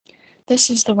This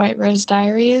is the White Rose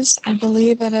Diaries. I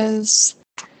believe it is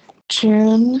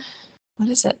June,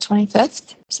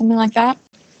 25th? Something like that.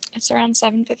 It's around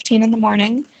 7:15 in the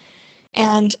morning.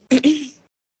 And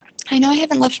I know I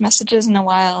haven't left messages in a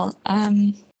while.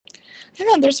 I don't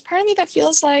know, there's a part of me that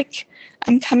feels like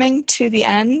I'm coming to the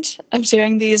end of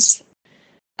doing these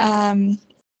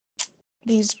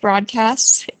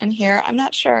broadcasts in here. I'm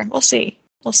not sure. We'll see.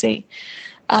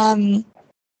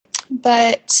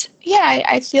 But yeah,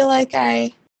 I feel like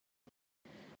I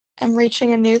am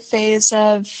reaching a new phase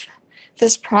of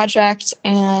this project,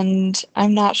 and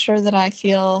I'm not sure that I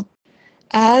feel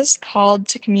as called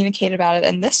to communicate about it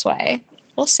in this way.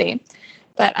 We'll see.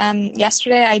 But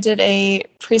yesterday I did a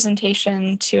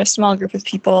presentation to a small group of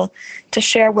people to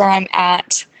share where I'm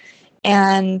at.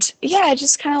 And yeah, I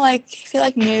just kind of feel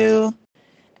like new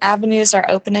avenues are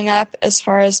opening up as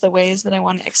far as the ways that I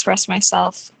want to express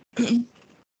myself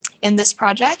in this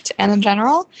project and in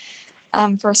general.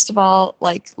 First of all,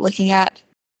 looking at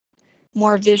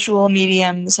more visual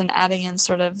mediums and adding in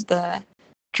sort of the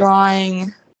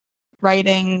drawing,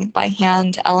 writing by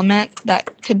hand element.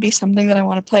 That could be something that I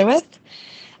want to play with.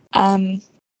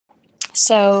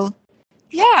 So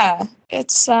yeah,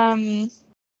 it's I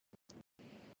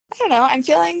don't know, I'm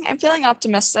feeling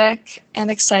optimistic and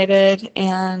excited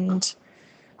and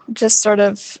just sort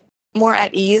of more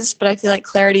at ease, but I feel like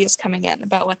clarity is coming in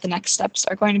about what the next steps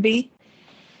are going to be.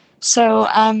 So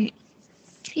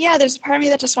yeah, there's a part of me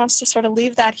that just wants to sort of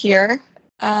leave that here.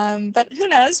 But who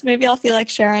knows, maybe I'll feel like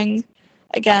sharing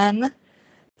again.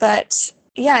 But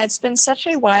yeah, it's been such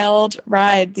a wild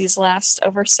ride these last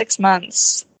over 6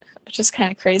 months, which is kind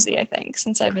of crazy, I think,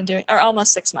 since I've been doing, or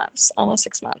almost 6 months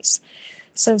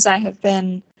since I have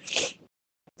been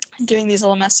doing these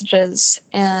little messages.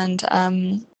 And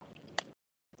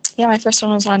yeah, my first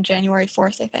one was on January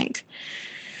 4th, I think.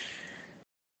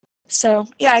 So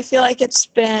yeah, I feel like it's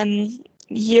been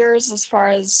years as far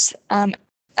as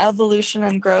evolution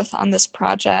and growth on this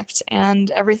project,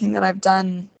 and everything that I've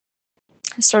done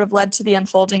has sort of led to the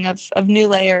unfolding of new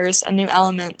layers and new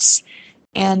elements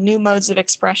and new modes of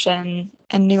expression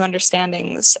and new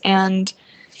understandings. And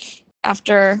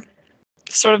after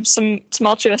sort of some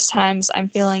tumultuous times, I'm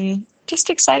feeling just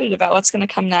excited about what's going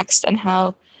to come next, and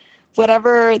how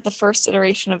whatever the first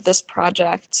iteration of this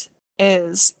project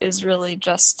is really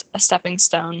just a stepping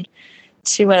stone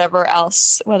to whatever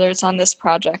else, whether it's on this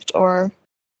project or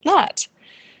not.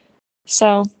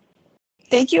 So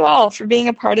thank you all for being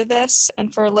a part of this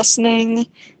and for listening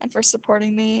and for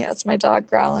supporting me. That's my dog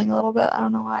growling a little bit. I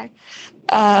don't know why.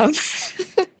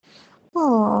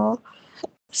 Aww.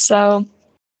 So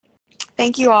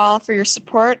thank you all for your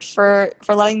support, for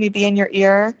letting me be in your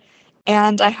ear.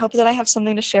 And I hope that I have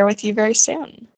something to share with you very soon.